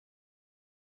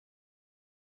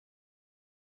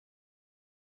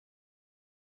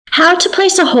How to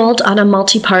place a hold on a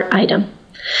multi-part item.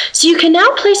 So you can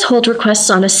now place hold requests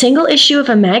on a single issue of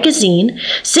a magazine,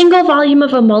 single volume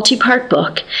of a multi-part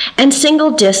book, and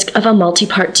single disc of a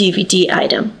multi-part DVD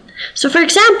item. So for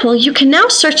example, you can now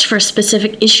search for a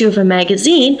specific issue of a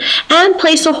magazine and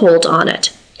place a hold on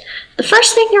it. The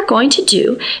first thing you're going to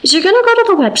do is you're going to go to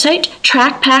the website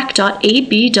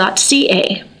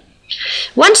trackpack.ab.ca.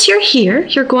 Once you're here,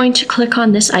 you're going to click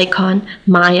on this icon,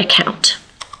 My Account.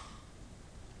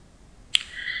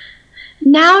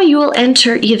 Now you will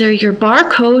enter either your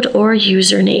barcode or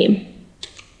username.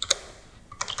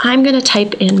 I'm going to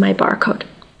type in my barcode.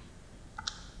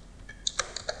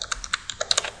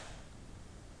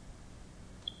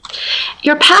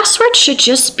 Your password should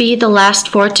just be the last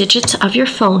 4 digits of your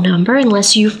phone number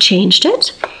unless you've changed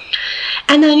it.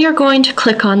 And then you're going to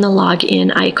click on the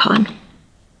login icon.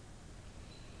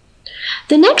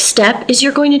 The next step is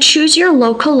you're going to choose your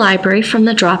local library from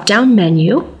the drop-down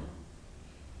menu.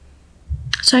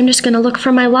 So I'm just going to look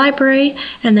for my library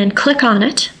and then click on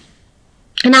it.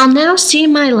 And I'll now see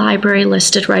my library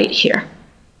listed right here.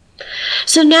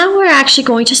 So now we're actually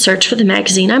going to search for the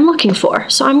magazine I'm looking for.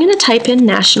 So I'm going to type in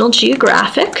National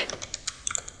Geographic.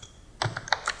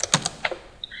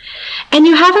 And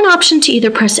you have an option to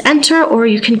either press enter or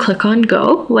you can click on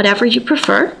go, whatever you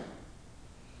prefer.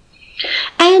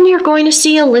 And you're going to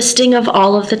see a listing of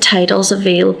all of the titles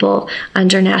available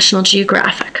under National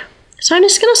Geographic. So I'm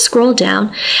just going to scroll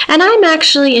down, and I'm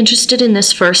actually interested in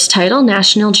this first title,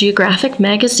 National Geographic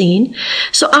Magazine,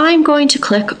 so I'm going to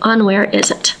click on Where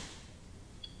Is It?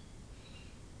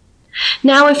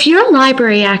 Now, if your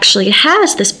library actually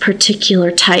has this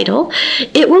particular title,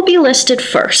 it will be listed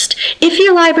first. If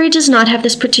your library does not have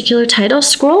this particular title,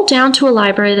 scroll down to a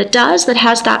library that does, that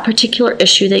has that particular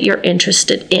issue that you're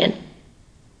interested in.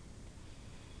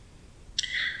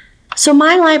 So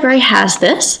my library has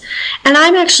this, and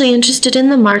I'm actually interested in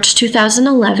the March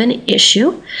 2011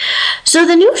 issue. So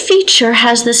the new feature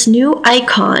has this new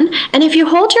icon, and if you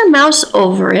hold your mouse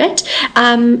over it,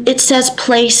 it says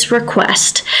Place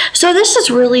Request. So this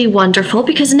is really wonderful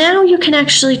because now you can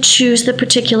actually choose the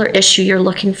particular issue you're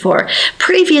looking for.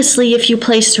 Previously, if you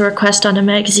placed a request on a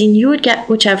magazine, you would get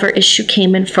whichever issue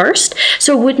came in first,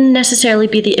 so it wouldn't necessarily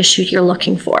be the issue you're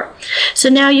looking for. So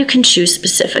now you can choose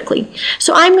specifically.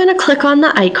 So I'm going to click on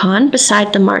the icon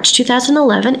beside the March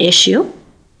 2011 issue.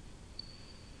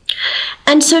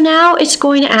 And so now it's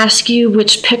going to ask you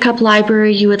which pickup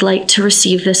library you would like to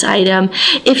receive this item,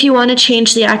 if you want to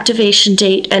change the activation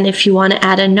date, and if you want to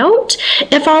add a note.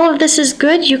 If all of this is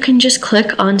good, you can just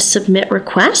click on Submit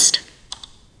Request.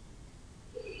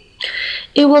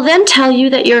 It will then tell you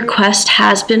that your request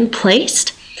has been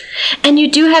placed. And you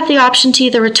do have the option to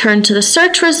either return to the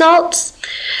search results,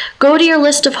 go to your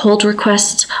list of hold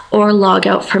requests, or log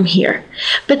out from here.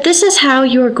 But this is how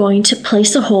you are going to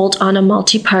place a hold on a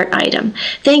multi-part item.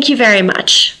 Thank you very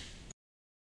much.